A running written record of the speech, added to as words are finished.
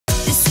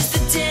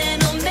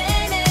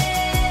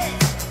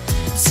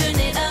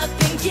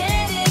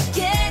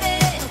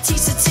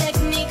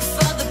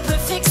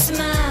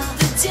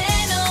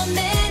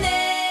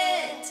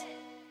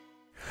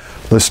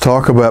Let's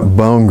talk about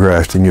bone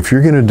grafting. If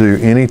you're going to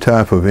do any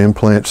type of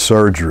implant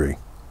surgery,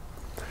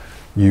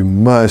 you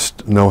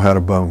must know how to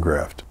bone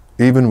graft.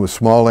 Even with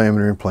small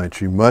diameter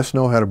implants, you must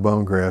know how to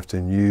bone graft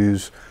and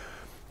use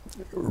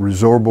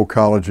resorbable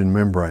collagen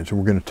membranes. And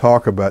we're going to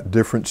talk about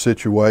different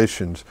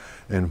situations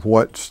and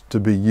what's to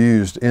be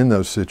used in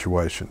those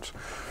situations.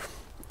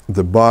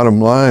 The bottom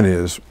line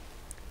is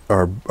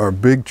our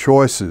big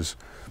choices,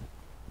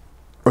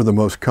 or the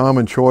most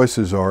common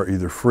choices, are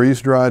either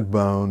freeze-dried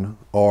bone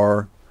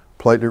or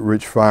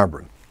platelet-rich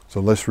fibrin.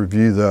 So let's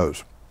review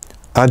those.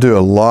 I do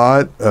a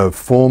lot of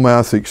full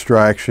mouth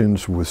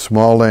extractions with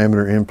small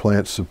diameter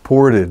implants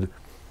supported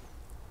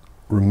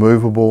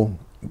removable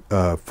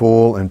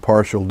full and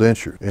partial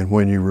denture. And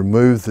when you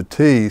remove the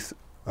teeth,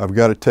 I've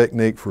got a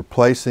technique for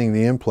placing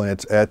the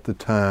implants at the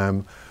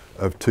time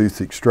of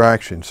tooth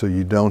extraction, so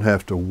you don't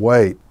have to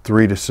wait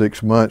 3 to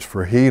 6 months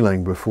for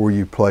healing before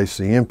you place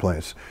the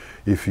implants.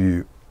 If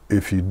you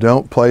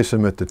don't place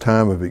them at the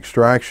time of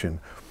extraction,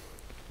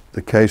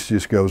 the case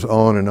just goes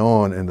on,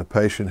 and the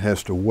patient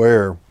has to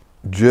wear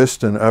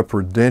just an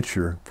upper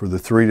denture for the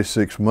 3 to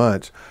 6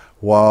 months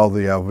while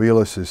the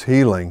alveolus is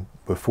healing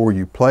before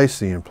you place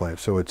the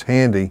implants. So it's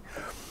handy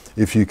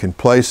if you can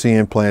place the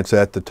implants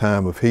at the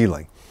time of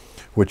healing,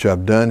 which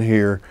I've done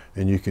here,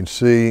 and you can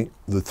see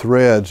the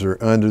threads are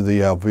under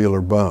the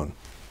alveolar bone.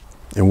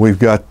 And we've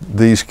got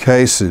these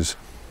cases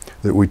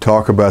that we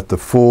talk about, the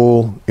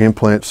full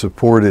implant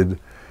supported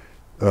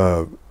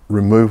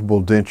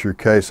removable denture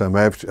case. I'm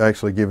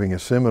actually giving a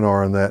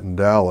seminar on that in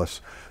Dallas,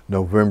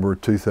 November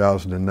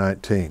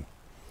 2019.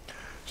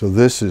 So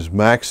this is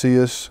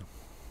Maxius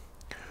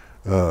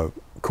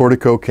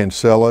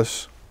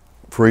corticocancellus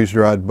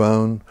freeze-dried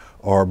bone,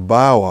 or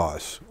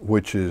Bioos,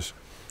 which is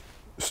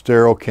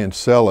sterile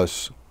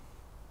cancellus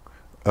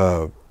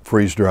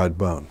freeze-dried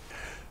bone.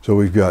 So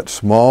we've got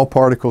small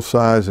particle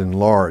size and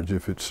large.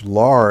 If it's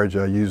large,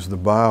 I use the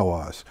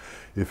Bioos.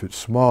 If it's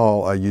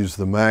small, I use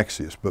the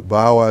Maxius. But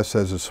Bioos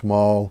has a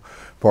small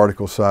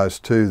particle size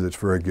too that's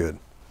very good.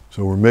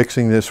 So we're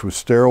mixing this with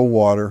sterile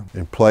water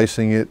and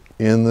placing it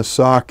in the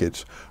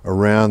sockets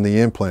around the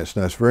implants.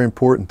 Now it's very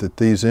important that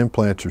these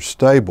implants are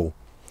stable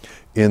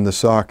in the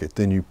socket.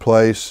 Then you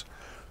place,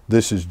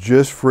 this is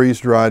just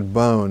freeze-dried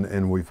bone,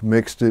 and we've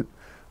mixed it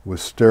with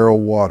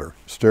sterile water,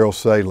 sterile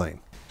saline.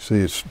 See,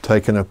 it's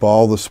taking up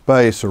all the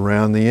space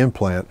around the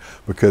implant,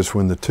 because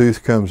when the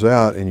tooth comes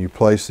out and you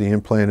place the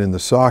implant in the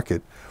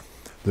socket,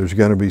 there's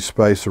going to be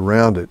space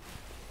around it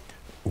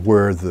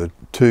where the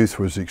tooth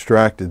was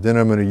extracted. Then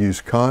I'm going to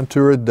use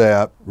Contour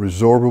Adapt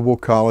resorbable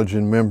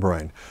collagen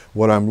membrane.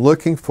 What I'm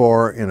looking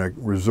for in a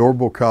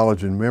resorbable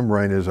collagen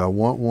membrane is I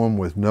want one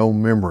with no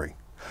memory.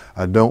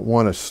 I don't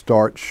want a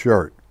starch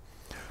shirt.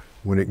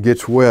 When it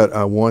gets wet,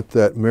 I want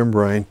that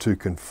membrane to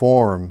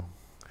conform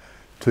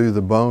to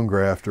the bone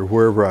graft or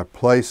wherever I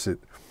place it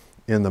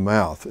in the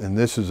mouth, and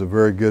this is a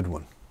very good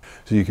one.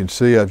 So you can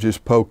see I've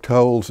just poked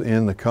holes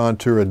in the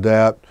Contour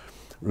Adapt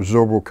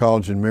resorbable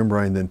collagen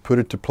membrane, then put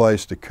it to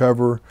place to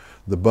cover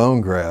the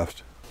bone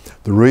graft.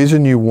 The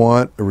reason you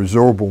want a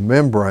resorbable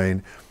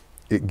membrane,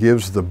 it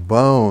gives the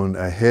bone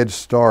a head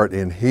start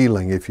in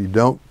healing. If you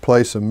don't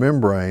place a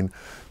membrane,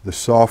 the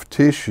soft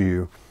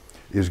tissue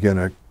is going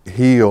to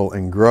heal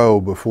and grow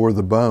before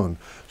the bone.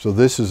 So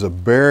this is a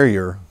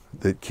barrier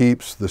that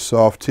keeps the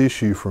soft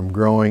tissue from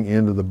growing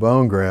into the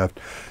bone graft,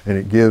 and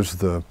it gives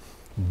the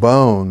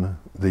bone,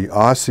 the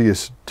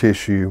osseous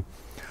tissue,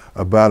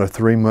 about a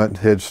 3-month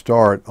head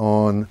start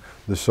on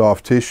the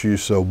soft tissue,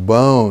 so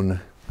bone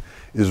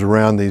is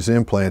around these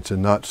implants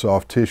and not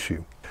soft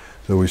tissue.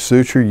 So we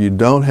suture. You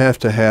don't have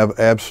to have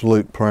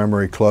absolute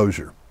primary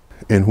closure.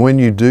 And when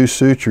you do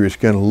suture, it's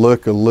going to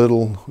look a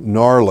little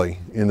gnarly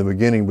in the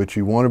beginning, but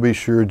you want to be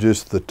sure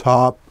just the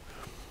top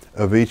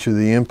of each of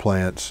the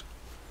implants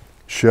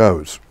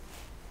shows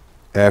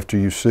after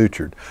you've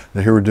sutured.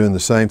 Now here we're doing the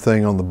same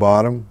thing on the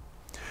bottom,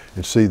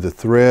 and see the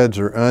threads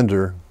are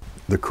under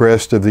the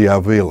crest of the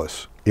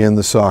alveolus in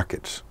the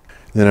sockets.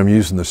 Then I'm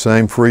using the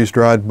same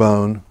freeze-dried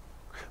bone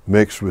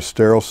mixed with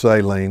sterile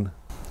saline.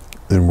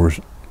 Then we're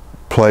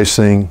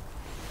placing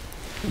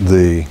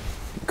the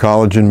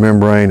collagen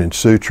membrane and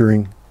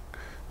suturing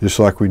just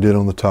like we did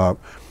on the top.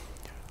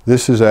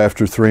 This is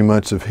after 3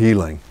 months of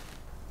healing,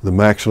 the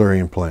maxillary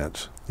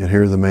implants. And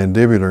here are the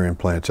mandibular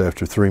implants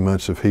after 3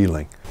 months of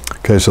healing.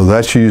 Okay, so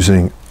that's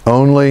using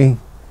only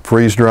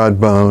freeze-dried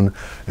bone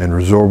and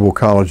resorbable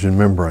collagen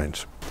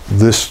membranes.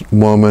 This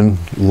woman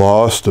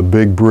lost a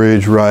big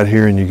bridge right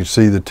here, and you can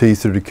see the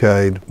teeth are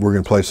decayed. We're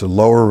going to place a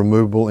lower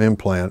removable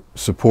implant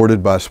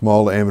supported by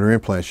small diameter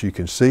implants. You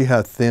can see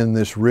how thin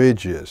this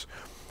ridge is.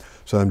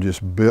 So I'm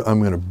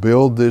going to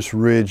build this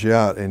ridge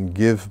out and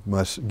give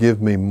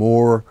me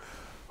more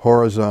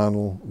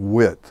horizontal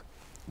width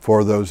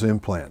for those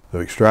implants. So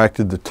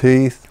extracted the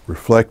teeth,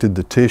 reflected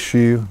the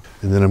tissue,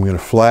 and then I'm going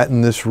to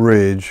flatten this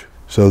ridge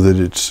so that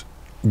it's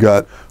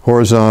got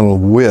horizontal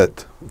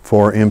width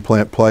for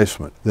implant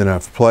placement. Then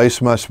I've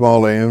placed my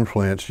smaller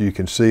implants. You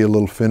can see a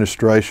little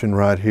fenestration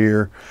right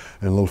here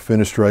and a little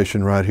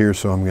fenestration right here,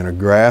 so I'm going to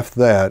graft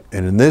that.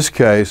 And in this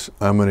case,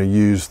 I'm going to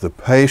use the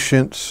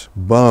patient's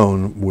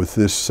bone with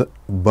this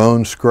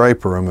bone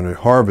scraper. I'm going to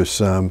harvest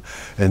some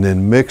and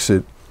then mix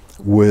it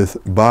with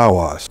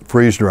Biowas,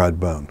 freeze-dried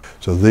bone.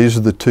 So these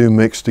are the two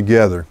mixed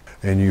together,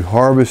 and you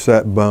harvest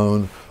that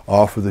bone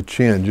off of the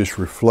chin. Just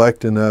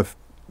reflect enough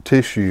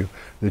tissue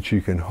that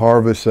you can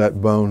harvest that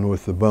bone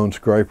with the bone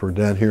scraper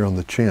down here on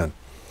the chin.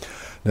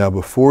 Now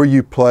before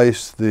you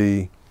place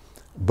the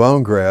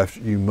bone graft,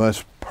 you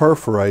must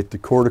perforate the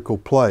cortical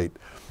plate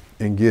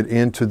and get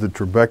into the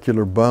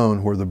trabecular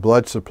bone where the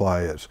blood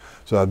supply is.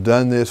 So I've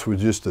done this with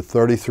just a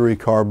 33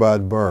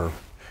 carbide burr.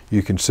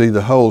 You can see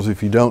the holes.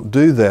 If you don't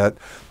do that,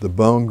 the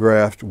bone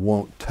graft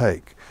won't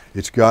take.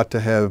 It's got to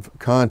have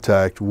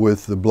contact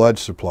with the blood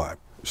supply.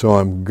 So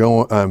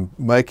I'm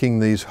making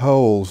these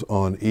holes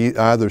on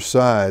either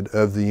side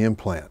of the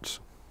implants.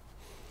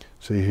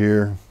 See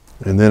here?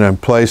 And then I'm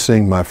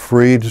placing my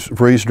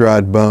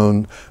freeze-dried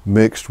bone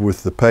mixed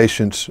with the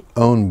patient's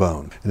own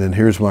bone. And then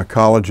here's my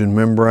collagen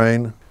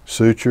membrane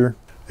suture.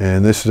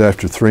 And this is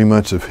after 3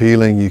 months of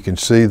healing. You can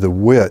see the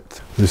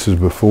width. This is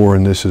before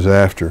and this is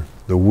after.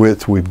 The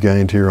width we've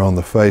gained here on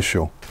the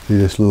facial. See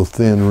this little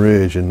thin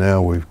ridge, and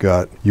now we've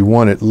got, you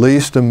want at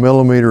least 1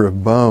 millimeter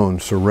of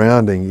bone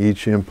surrounding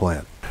each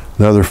implant.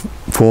 Another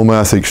full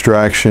mouth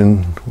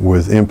extraction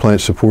with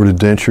implant supported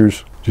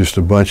dentures, just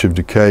a bunch of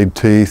decayed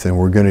teeth, and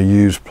we're going to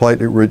use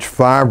platelet-rich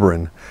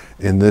fibrin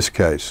in this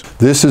case.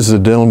 This is a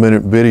dental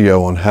minute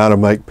video on how to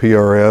make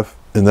PRF,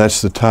 and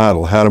that's the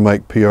title, How to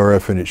Make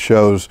PRF, and it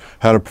shows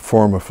how to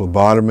perform a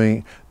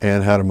phlebotomy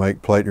and how to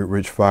make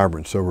platelet-rich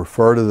fibrin. So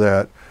refer to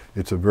that.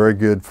 It's a very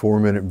good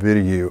 4-minute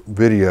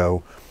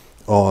video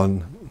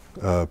on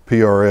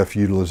PRF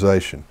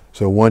utilization.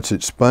 So once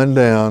it's spun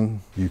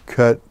down, you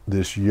cut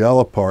this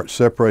yellow part,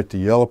 separate the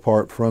yellow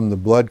part from the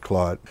blood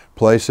clot,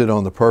 place it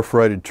on the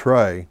perforated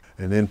tray,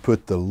 and then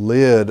put the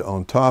lid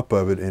on top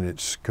of it, and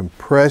it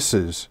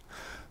compresses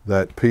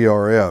that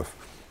PRF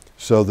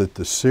so that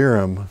the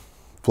serum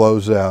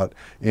flows out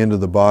into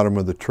the bottom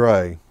of the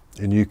tray.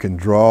 And you can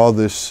draw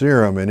this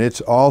serum, and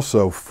it's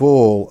also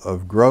full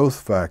of growth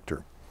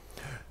factor,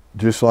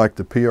 just like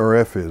the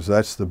PRF is.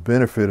 That's the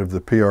benefit of the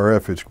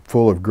PRF. It's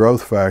full of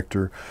growth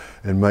factor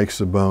and makes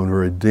the bone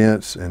very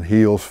dense and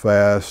heals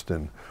fast,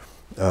 and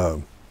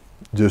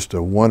just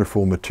a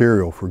wonderful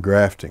material for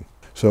grafting.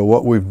 So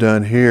what we've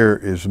done here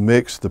is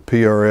mix the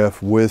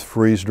PRF with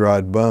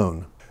freeze-dried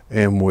bone,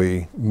 and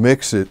we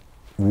mix it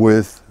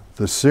with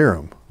the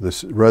serum.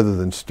 Rather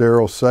than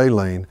sterile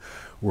saline,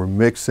 we're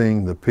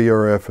mixing the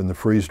PRF and the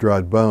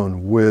freeze-dried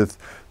bone with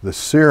the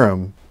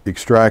serum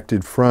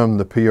extracted from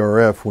the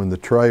PRF when the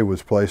tray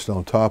was placed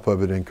on top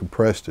of it and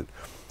compressed it.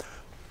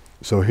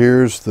 So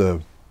here's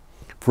the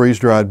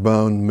freeze-dried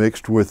bone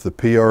mixed with the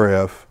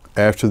PRF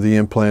after the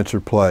implants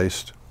are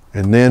placed.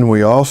 And then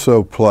we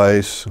also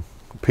place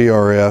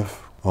PRF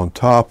on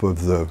top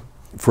of the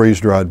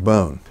freeze-dried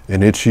bone,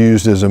 and it's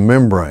used as a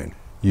membrane.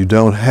 You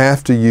don't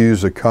have to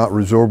use a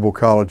resorbable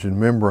collagen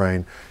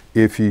membrane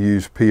if you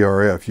use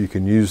PRF. You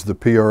can use the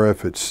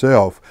PRF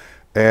itself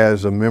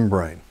as a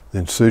membrane.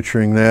 Then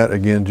suturing that,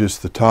 again,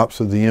 just the tops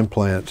of the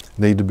implants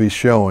need to be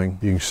showing.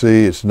 You can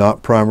see it's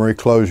not primary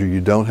closure. You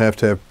don't have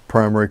to have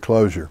primary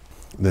closure.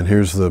 Then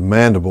here's the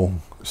mandible.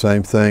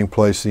 Same thing,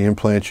 place the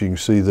implants. You can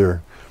see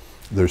their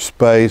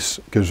space,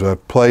 because I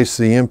placed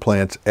the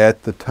implants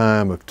at the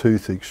time of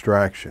tooth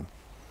extraction.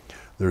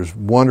 There's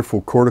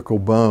wonderful cortical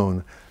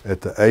bone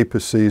at the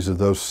apices of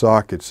those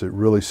sockets that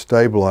really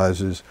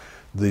stabilizes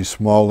these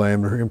small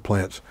laminar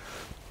implants.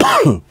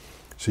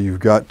 So you've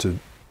got to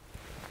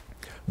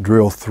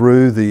drill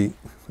through the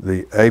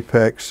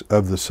apex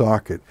of the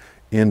socket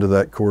into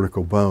that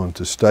cortical bone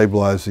to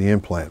stabilize the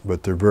implant,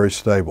 but they're very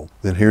stable.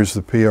 Then here's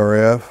the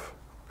PRF,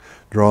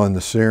 drawing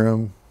the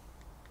serum,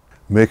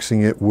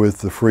 mixing it with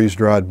the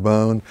freeze-dried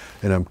bone,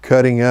 and I'm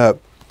cutting up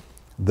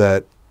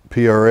that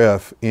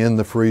PRF in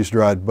the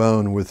freeze-dried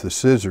bone with the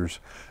scissors,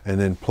 and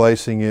then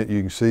placing it.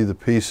 You can see the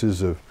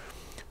pieces of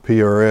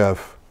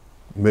PRF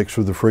mixed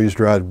with the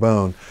freeze-dried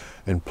bone,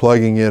 and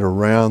plugging it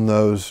around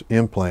those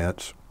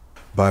implants.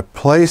 By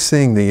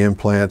placing the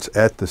implants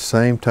at the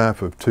same time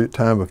of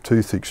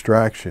tooth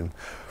extraction,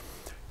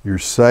 you're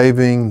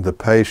saving the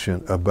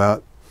patient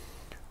about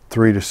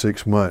 3 to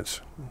 6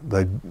 months.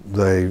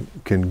 They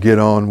can get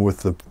on with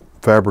the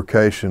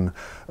fabrication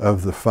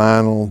of the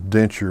final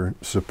denture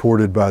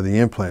supported by the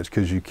implants,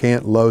 because you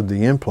can't load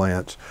the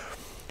implants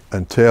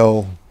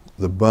until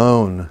the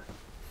bone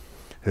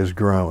has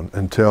grown,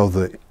 until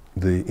the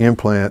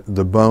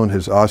bone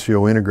has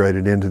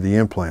osseointegrated into the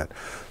implant.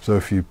 So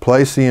if you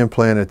place the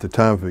implant at the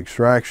time of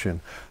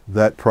extraction,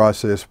 that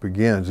process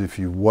begins. If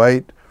you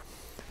wait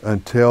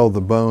until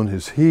the bone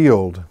has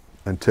healed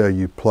until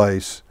you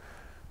place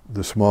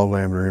the small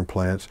laminar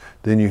implants,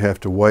 then you have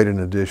to wait an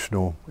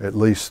additional at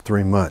least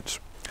 3 months.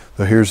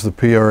 So here's the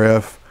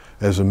PRF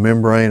as a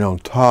membrane on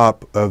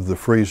top of the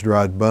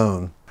freeze-dried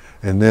bone,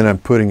 and then I'm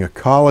putting a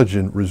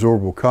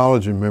resorbable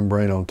collagen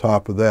membrane on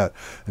top of that.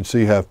 And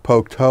see how I've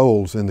poked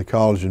holes in the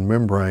collagen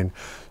membrane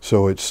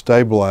so it's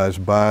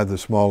stabilized by the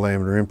small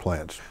diameter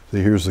implants. So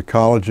here's the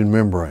collagen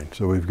membrane.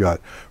 So we've got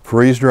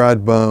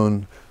freeze-dried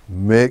bone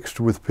mixed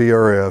with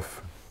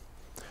PRF,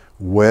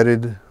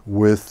 wetted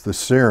with the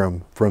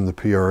serum from the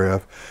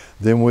PRF.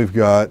 Then we've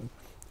got a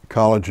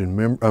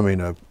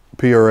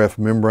PRF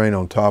membrane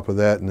on top of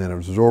that, and then a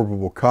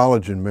resorbable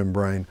collagen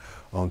membrane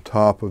on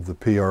top of the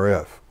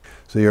PRF.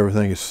 See,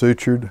 everything is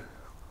sutured.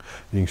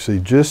 You can see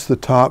just the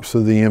tops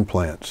of the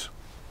implants.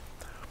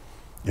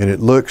 And it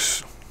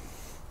looks,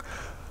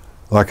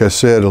 like I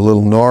said, a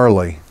little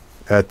gnarly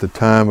at the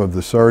time of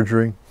the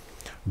surgery,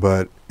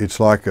 but it's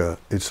like a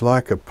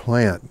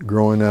plant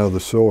growing out of the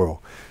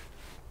soil.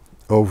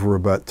 Over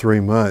about 3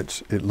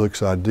 months, it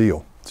looks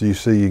ideal. So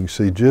you can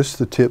see just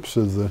the tips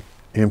of the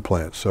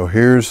implants. So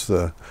here's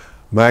the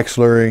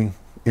maxillary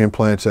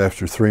implants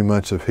after 3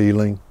 months of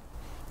healing,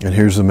 and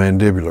here's the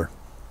mandibular.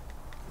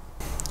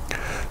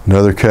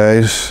 Another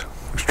case,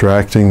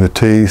 extracting the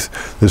teeth.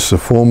 This is a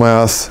full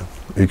mouth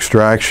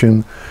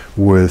extraction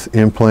with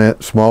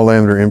small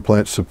diameter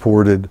implant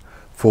supported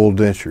full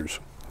dentures.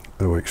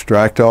 So we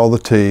extract all the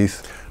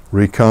teeth,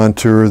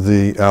 recontour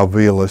the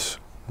alveolus,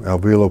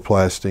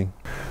 alveoloplasty.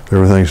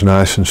 Everything's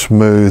nice and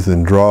smooth,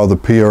 and draw the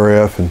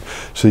PRF, and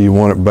so you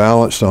want it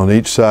balanced on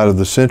each side of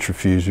the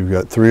centrifuge. You've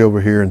got 3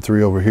 over here and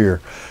 3 over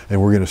here,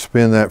 and we're going to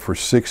spin that for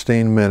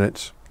 16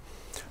 minutes.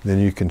 Then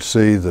you can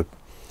see the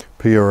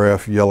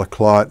PRF yellow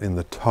clot in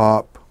the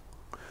top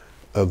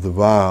of the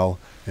vial,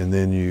 and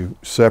then you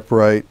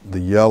separate the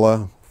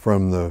yellow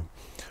from the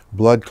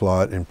blood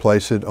clot and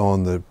place it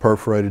on the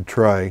perforated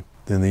tray.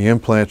 Then the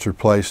implants are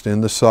placed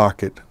in the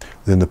socket.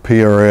 Then the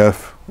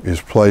PRF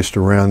is placed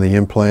around the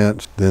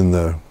implants. Then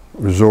the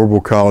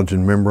resorbable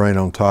collagen membrane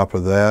on top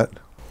of that,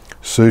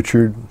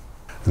 sutured.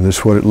 And this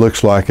is what it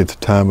looks like at the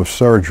time of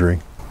surgery.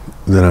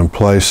 Then I'm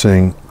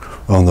placing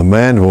on the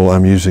mandible,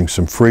 I'm using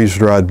some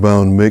freeze-dried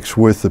bone mixed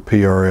with the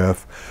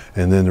PRF,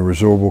 and then the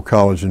resorbable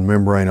collagen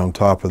membrane on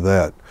top of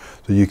that.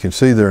 So you can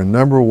see there are a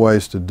number of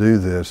ways to do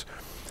this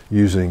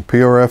using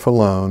PRF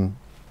alone,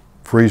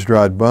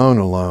 freeze-dried bone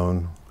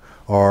alone,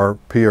 or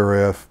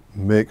PRF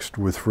mixed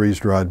with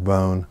freeze-dried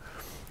bone.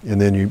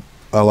 And then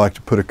I like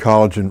to put a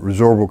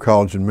resorbable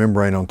collagen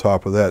membrane on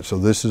top of that. So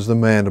this is the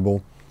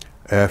mandible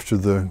after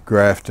the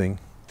grafting.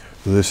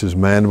 So this is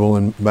mandible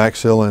and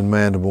maxilla and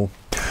mandible.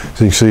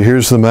 So you can see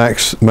here's the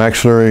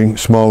maxillary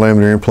small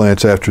diameter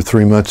implants after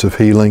 3 months of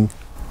healing.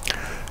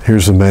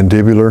 Here's the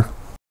mandibular.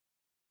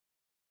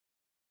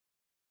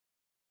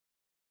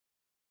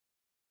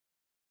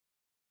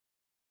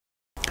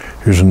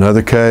 Here's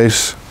another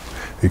case,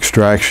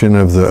 extraction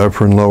of the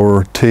upper and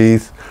lower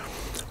teeth,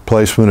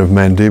 placement of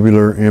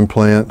mandibular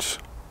implants,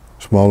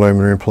 small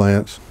diameter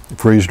implants,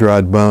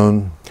 freeze-dried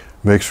bone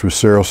mixed with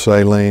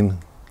saline,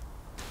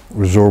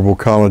 resorbable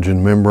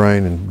collagen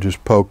membrane, and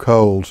just poke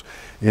holes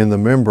in the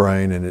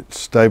membrane, and it's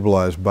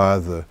stabilized by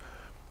the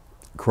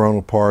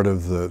coronal part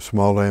of the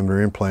small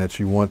diameter implants.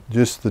 You want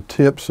just the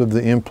tips of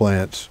the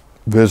implants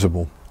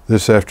visible.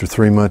 This after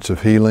 3 months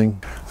of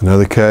healing.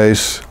 Another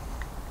case,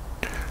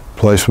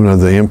 placement of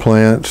the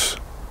implants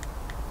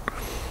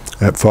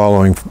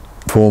following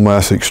full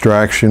mouth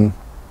extraction.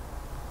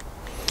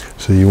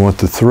 So you want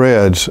the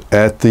threads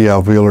at the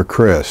alveolar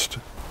crest.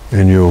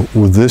 And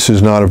this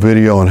is not a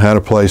video on how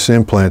to place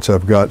implants.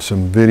 I've got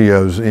some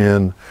videos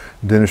in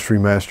Dentistry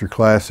Master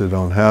Classes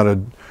on how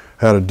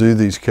to do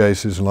these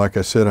cases. And like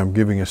I said, I'm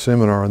giving a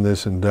seminar on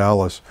this in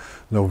Dallas,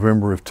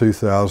 November of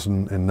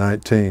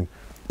 2019.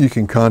 You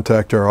can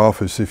contact our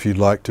office if you'd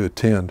like to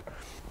attend.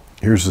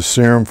 Here's the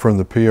serum from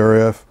the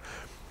PRF,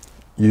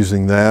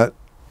 using that,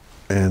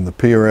 and the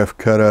PRF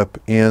cut up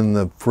in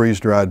the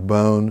freeze-dried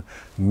bone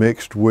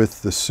mixed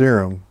with the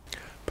serum,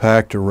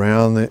 packed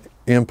around the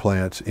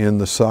implants in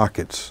the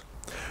sockets,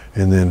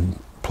 and then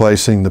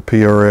placing the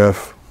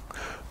PRF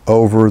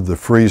over the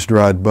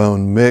freeze-dried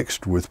bone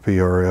mixed with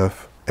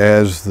PRF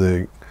as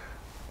the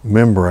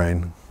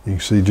membrane. You can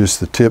see just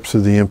the tips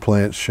of the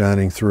implants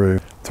shining through.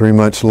 3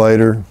 months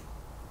later,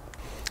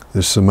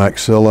 this is the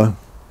maxilla.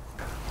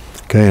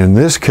 Okay, in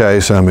this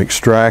case, I'm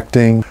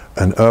extracting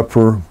an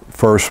upper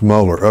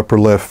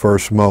left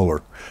first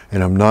molar,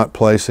 and I'm not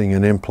placing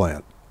an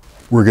implant.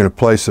 We're going to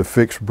place a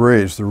fixed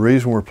bridge. The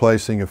reason we're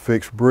placing a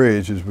fixed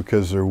bridge is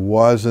because there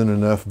wasn't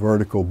enough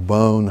vertical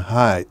bone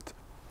height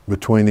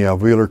between the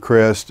alveolar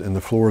crest and the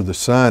floor of the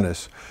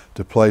sinus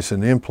to place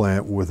an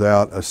implant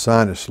without a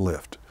sinus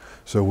lift.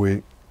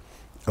 So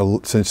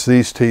since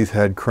these teeth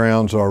had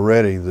crowns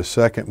already, the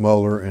second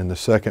molar and the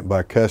second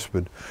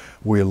bicuspid,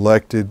 we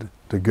elected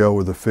to go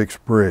with a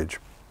fixed bridge.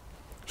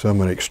 So I'm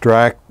going to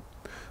extract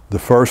the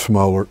first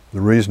molar.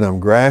 The reason I'm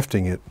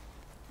grafting it,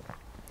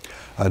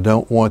 I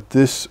don't want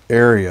this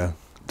area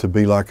to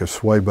be like a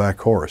swayback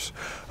horse.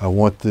 I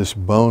want this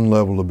bone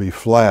level to be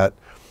flat,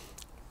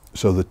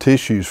 so the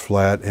tissue's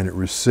flat and it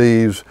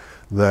receives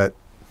that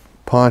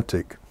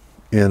pontic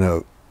in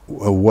a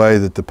way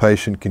that the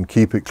patient can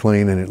keep it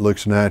clean and it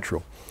looks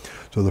natural.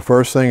 So the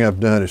first thing I've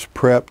done is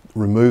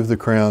remove the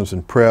crowns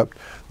and prepped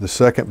the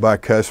second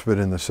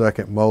bicuspid and the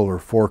second molar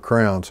 4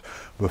 crowns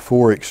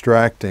before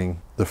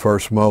extracting the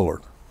first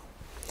molar.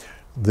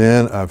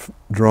 Then I've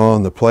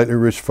drawn the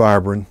platelet-rich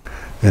fibrin,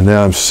 and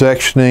now I'm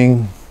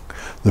sectioning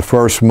the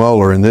first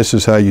molar, and this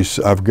is how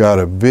I've got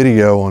a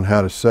video on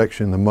how to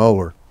section the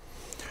molar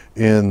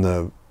in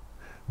the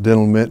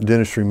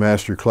Dentistry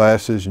Master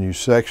Classes, and you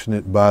section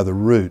it by the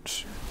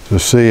roots. So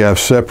see, I've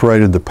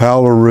separated the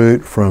palatal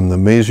root from the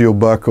mesial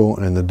buccal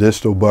and the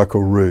distal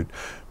buccal root.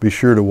 Be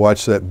sure to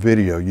watch that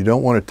video. You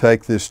don't want to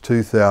take this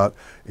tooth out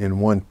in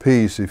one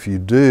piece. If you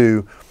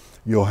do,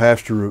 you'll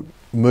have to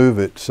move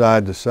it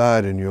side to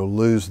side and you'll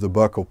lose the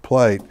buccal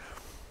plate,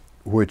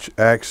 which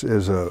acts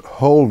as a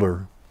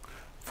holder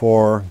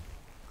for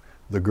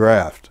the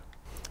graft.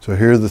 So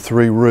here are the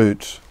 3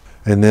 roots,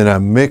 and then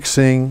I'm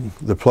mixing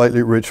the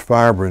platelet-rich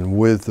fibrin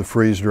with the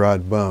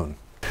freeze-dried bone.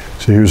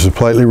 So here's the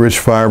platelet-rich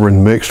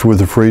fibrin mixed with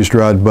the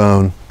freeze-dried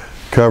bone,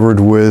 covered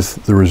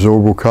with the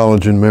resorbable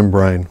collagen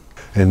membrane,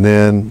 and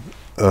then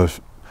a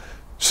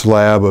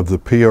slab of the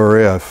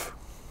PRF,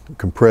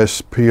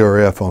 compressed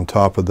PRF on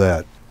top of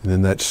that. And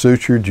then that's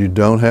sutured. You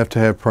don't have to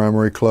have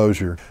primary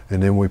closure.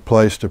 And then we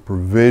placed a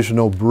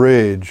provisional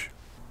bridge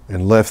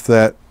and left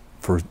that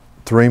for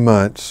 3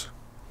 months.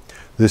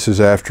 This is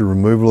after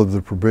removal of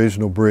the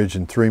provisional bridge.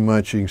 In 3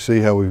 months, you can see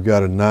how we've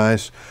got a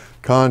nice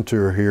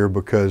contour here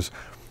because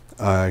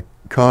I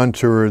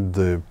contoured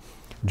the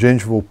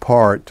gingival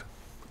part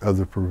of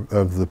the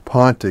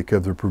pontic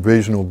of the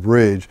provisional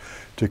bridge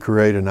to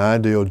create an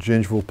ideal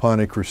gingival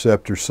pontic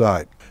receptor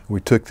site.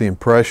 We took the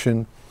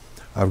impression.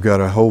 I've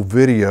got a whole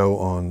video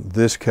on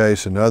this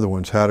case and other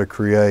ones, how to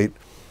create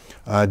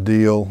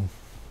ideal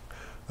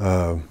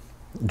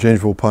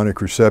gingival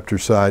pontic receptor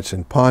sites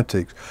in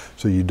pontics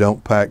so you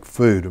don't pack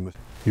food.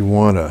 You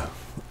want a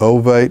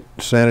ovate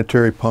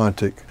sanitary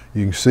pontic.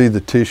 You can see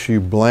the tissue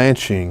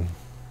blanching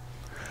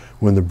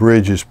when the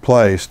bridge is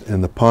placed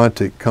and the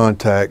pontic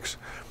contacts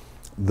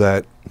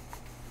that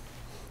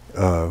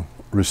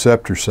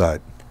receptor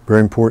site.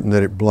 Very important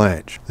that it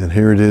blanch. And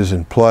here it is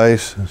in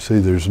place. See,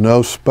 there's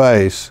no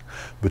space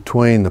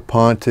between the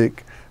pontic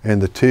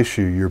and the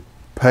tissue. Your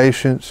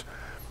patients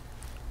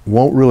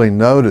won't really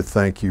know to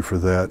thank you for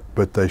that,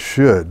 but they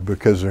should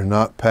because they're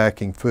not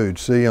packing food.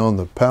 See, on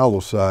the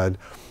palatal side,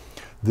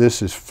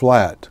 this is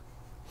flat.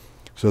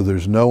 So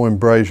there's no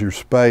embrasure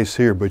space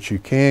here, but you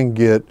can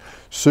get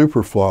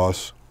super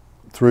floss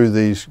through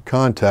these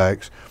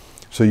contacts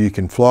so you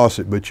can floss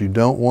it, but you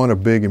don't want a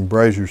big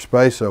embrasure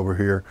space over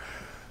here.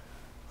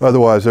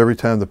 Otherwise, every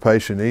time the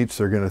patient eats,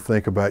 they're going to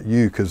think about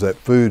you because that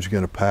food's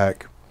going to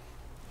pack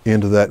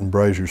into that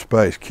embrasure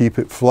space. Keep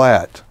it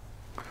flat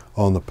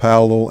on the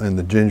palatal and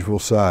the gingival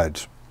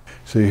sides.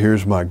 See,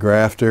 here's my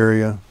graft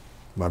area,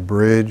 my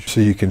bridge. So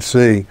you can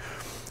see,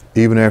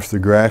 even after the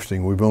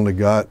grafting, we've only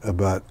got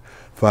about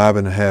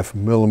 5.5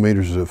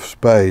 millimeters of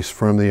space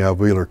from the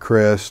alveolar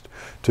crest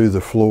to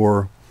the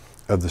floor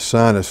of the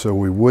sinus, so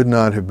we would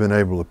not have been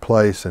able to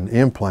place an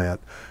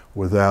implant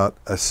without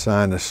a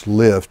sinus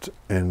lift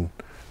and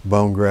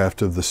bone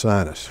graft of the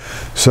sinus.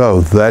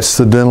 So that's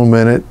the Dental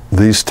Minute.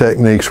 These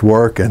techniques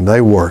work, and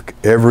they work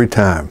every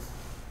time.